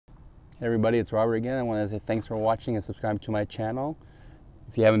Hey everybody, it's Robert again. I want to say thanks for watching and subscribing to my channel.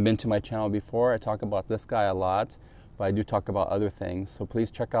 If you haven't been to my channel before, I talk about this guy a lot, but I do talk about other things. So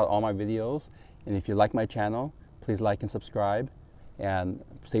please check out all my videos. And if you like my channel, please like and subscribe and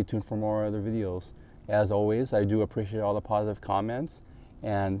stay tuned for more other videos. As always, I do appreciate all the positive comments,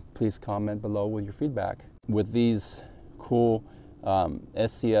 and please comment below with your feedback. With these cool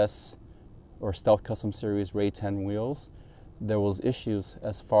SCS or Stealth Custom Series Ray 10 wheels, there was issues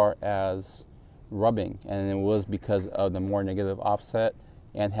as far as rubbing, and it was because of the more negative offset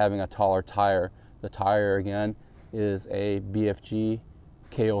and having a taller tire. The tire again is a BFG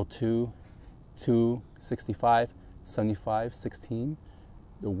KO2 265 75 16.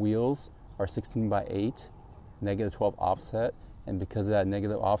 The wheels are 16 by 8, negative 12 offset, and because of that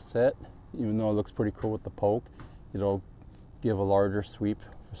negative offset, even though it looks pretty cool with the poke, it'll give a larger sweep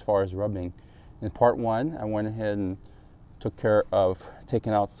as far as rubbing. In part one, I went ahead and took care of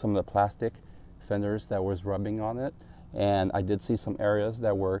taking out some of the plastic fenders that was rubbing on it, and I did see some areas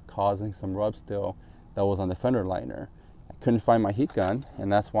that were causing some rub still that was on the fender liner. I couldn't find my heat gun,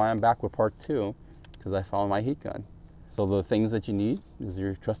 and that's why I'm back with part two, because I found my heat gun. So the things that you need is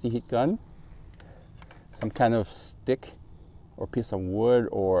your trusty heat gun, some kind of stick or piece of wood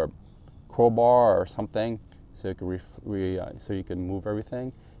or crowbar or something so you can move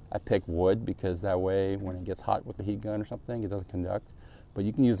everything. I pick wood because that way when it gets hot with the heat gun or something, it doesn't conduct. But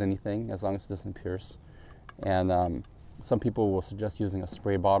you can use anything as long as it doesn't pierce. And some people will suggest using a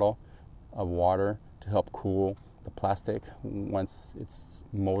spray bottle of water to help cool the plastic once it's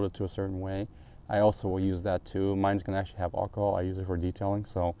molded to a certain way. I also will use that too. Mine's gonna actually have alcohol. I use it for detailing,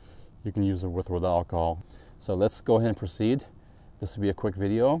 so you can use it with or without alcohol. So let's go ahead and proceed. This will be a quick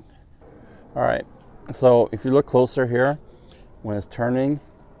video. All right, so if you look closer here, when it's turning,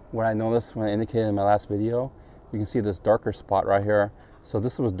 what I noticed when I indicated in my last video, you can see this darker spot right here. So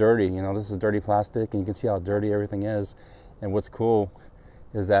this was dirty, you know, this is dirty plastic, and you can see how dirty everything is. And what's cool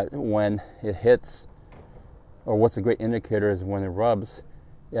is that when it hits, or what's a great indicator is when it rubs,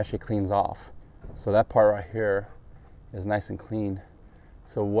 it actually cleans off. So that part right here is nice and clean.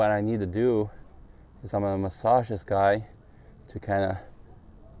 So what I need to do is I'm gonna massage this guy to kind of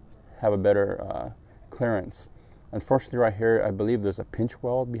have a better clearance. Unfortunately right here, I believe there's a pinch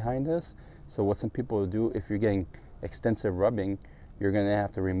weld behind this. So what some people will do, if you're getting extensive rubbing, you're gonna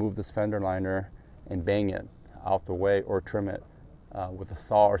have to remove this fender liner and bang it out the way or trim it with a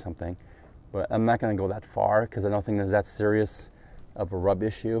saw or something. But I'm not gonna go that far because I don't think there's that serious of a rub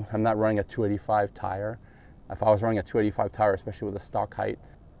issue. I'm not running a 285 tire. If I was running a 285 tire, especially with a stock height,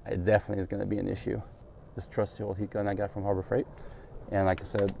 it definitely is gonna be an issue. This trusty old heat gun I got from Harbor Freight. And like I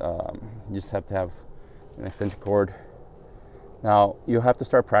said, you just have to have an extension cord. Now you'll have to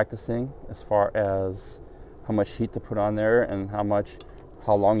start practicing as far as how much heat to put on there and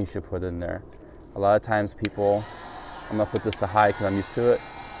how long you should put in there. A lot of times people, I'm gonna put this to high because I'm used to it.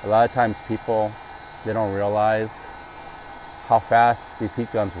 A lot of times people, they don't realize how fast these heat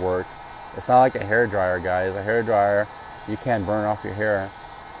guns work. It's not like a hair dryer, guys. A hair dryer, you can't burn off your hair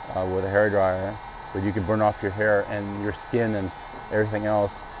with a hair dryer, but you can burn off your hair and your skin and everything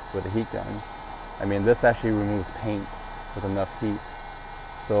else with a heat gun. I mean, this actually removes paint with enough heat.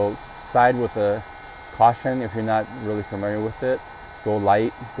 So side with a caution if you're not really familiar with it. Go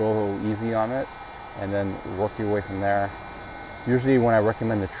light, go easy on it, and then work your way from there. Usually when I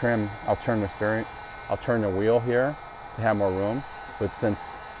recommend the trim, I'll turn the wheel here to have more room. But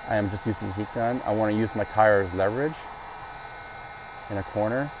since I am just using the heat gun, I want to use my tire as leverage in a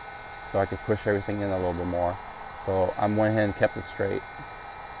corner so I could push everything in a little bit more. So I went ahead and kept it straight.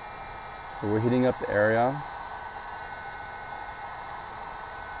 So we're heating up the area.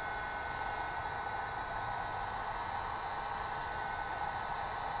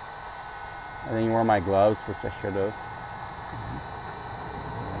 I didn't wear my gloves, which I should have.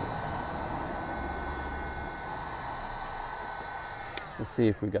 Let's see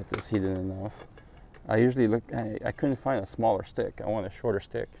if we got this heated enough. I usually look, I couldn't find a smaller stick. I want a shorter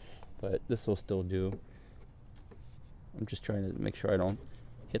stick, but this will still do. I'm just trying to make sure I don't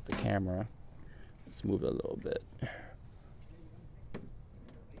hit the camera. Let's move it a little bit.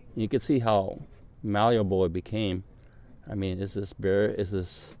 You can see how malleable it became. I mean, is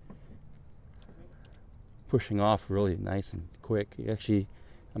this pushing off really nice and quick?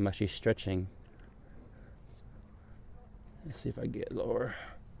 I'm actually stretching. Let's see if I get lower.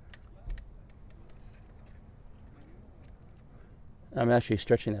 I'm actually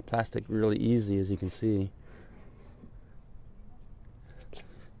stretching that plastic really easy, as you can see.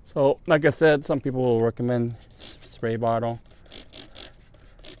 So, like I said, some people will recommend spray bottle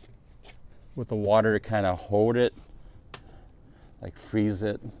with the water to kind of hold it, like freeze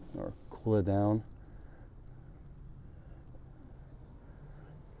it or cool it down.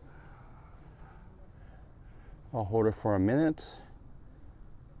 I'll hold it for a minute.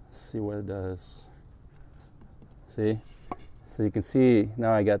 See what it does. See? So you can see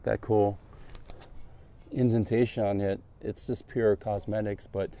now I got that cool indentation on it. It's just pure cosmetics,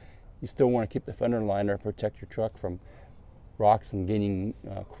 but you still want to keep the fender liner, protect your truck from rocks and gaining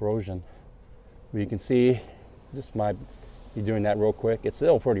corrosion. But you can see, just might be doing that real quick. It's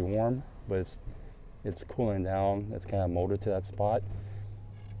still pretty warm, but it's cooling down. It's kind of molded to that spot.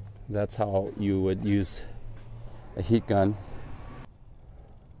 That's how you would use a heat gun.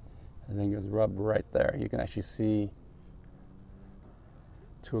 I think it's rubbed right there. You can actually see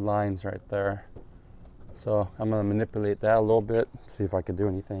 2 lines right there. So I'm going to manipulate that a little bit, see if I can do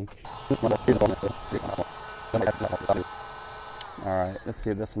anything. Alright, let's see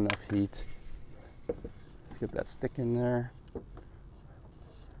if that's enough heat. Let's get that stick in there.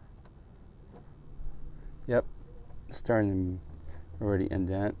 Yep, it's starting to already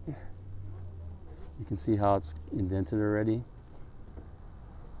indent. You can see how it's indented already.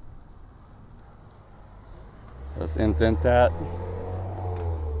 Let's indent that.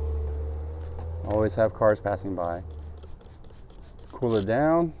 Always have cars passing by. Cool it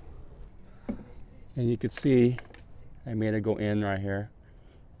down. And you can see I made it go in right here.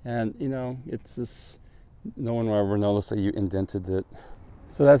 And you know, it's just, no one will ever notice that you indented it.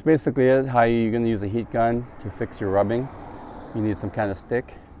 So that's basically it, how you're going to use a heat gun to fix your rubbing. You need some kind of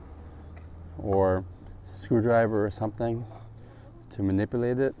stick or screwdriver or something to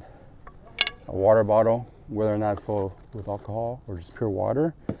manipulate it. A water bottle, whether or not full with alcohol or just pure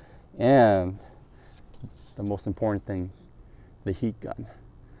water. And the most important thing, the heat gun.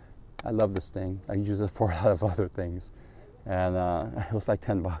 I love this thing. I use it for a lot of other things. And it was like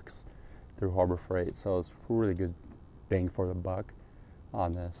 10 bucks through Harbor Freight. So it's really good bang for the buck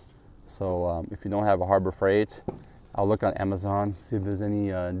on this. So if you don't have a Harbor Freight, I'll look on Amazon, see if there's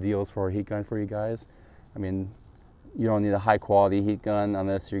any deals for a heat gun for you guys. I mean, you don't need a high quality heat gun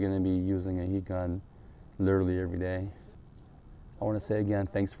unless you're going to be using a heat gun literally every day. I want to say again,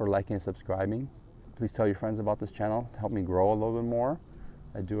 thanks for liking and subscribing. Please tell your friends about this channel to help me grow a little bit more.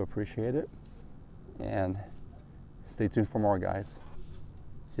 I do appreciate it. And stay tuned for more, guys.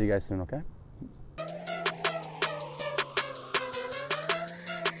 See you guys soon, okay?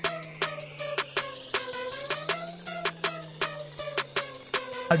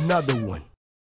 Another one.